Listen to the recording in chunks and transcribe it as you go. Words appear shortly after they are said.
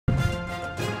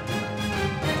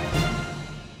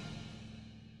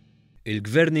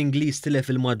Il-Gvern Ingliż tilef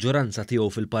il-maġġoranza tiegħu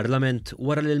fil-Parlament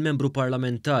wara li l-Membru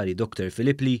Parlamentari Dr.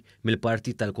 Phillip Lee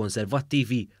mill-Partit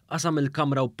tal-Konservattivi qasam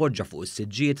il-kamra u poġġa fuq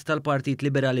is-siġġijiet tal-Partit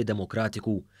Liberali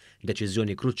Demokratiku.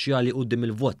 Deċiżjoni kruċjali quddiem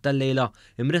il-vot tal-lejla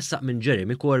imressaq minn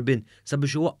Jeremy Corybn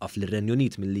sabiex iwaqqaf lir-Renju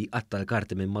milli jqatta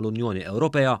l-karti minn mal-Unjoni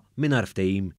Ewropea mingħajr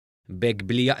ftehim. B'hekk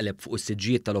billi jaqleb fuq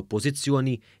is-siġġijiet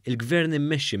tal-Oppożizzjoni, il-Gvern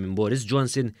immexxi minn Boris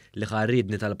Johnson li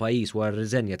ħarriedni tal-pajjiż wara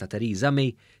r-riżenja ta' Theresa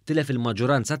May tilef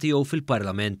il-maġġoranza tiegħu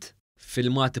fil-Parlament.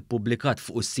 Filmat ippubblikat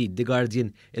fuq is-sit The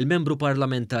Guardian, il-Membru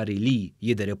Parlamentari Lee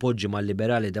jidher ipoġġi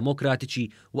mal-Liberali Demokratiċi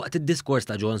waqt id-diskors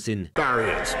ta' Johnson.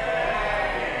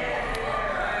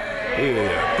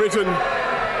 Britain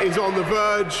is on the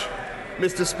verge,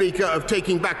 Mr. Speaker, of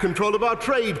taking back control of our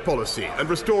trade policy and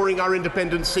restoring our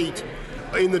independent seat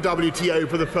in the WTO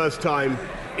for the first time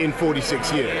in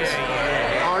 46 years.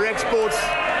 Our exports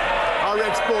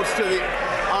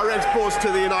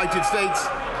to the United States.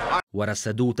 Wara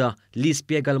s-seduta li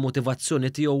spjega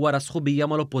l-motivazzjoni tiegħu wara sħubija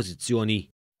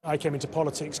mal-Oppożizzjoni. I came into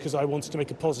politics because I wanted to make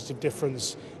a positive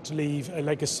difference, to leave a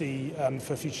legacy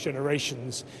for future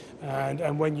generations.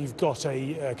 And when you've got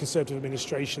a Conservative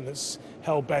administration that's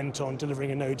hell-bent on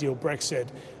delivering a no-deal Brexit,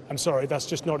 I'm sorry, that's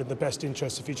just not in the best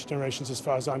interest of future generations as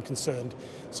far as I'm concerned.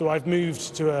 So I've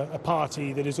moved to a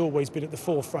party that has always been at the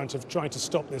forefront of trying to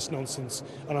stop this nonsense,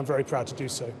 and I'm very proud to do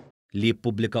so. Li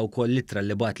ppubblika wkoll littra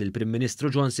li bagħat lill-Prim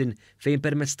Ministru Johnson fejn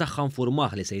permezz tagħha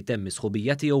infurmah li se jtemm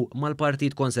sħubija tiegħu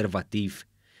mal-Partit Konservattiv.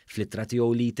 Fl-ittra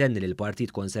tiegħu li jtenni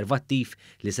lill-Partit Konservattiv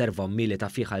li serva mmieli ta'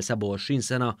 fih għal 27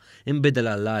 sena inbidel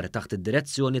għall-ar taħt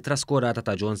id-direzzjoni traskurata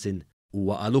ta' Johnson.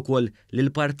 Huwa qal ukoll li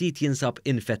l-partit jinsab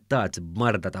infettat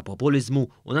b'marda ta' populiżmu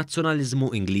u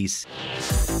nazzjonaliżmu Ingliż.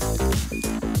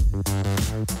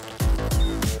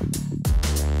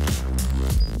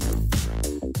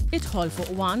 Idħol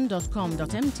fuq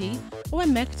one.com.mt u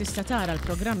hemmhekk tista' tara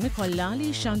l-programmi kollha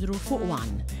li jxandru fuq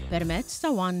One permezz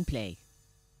ta' One Play.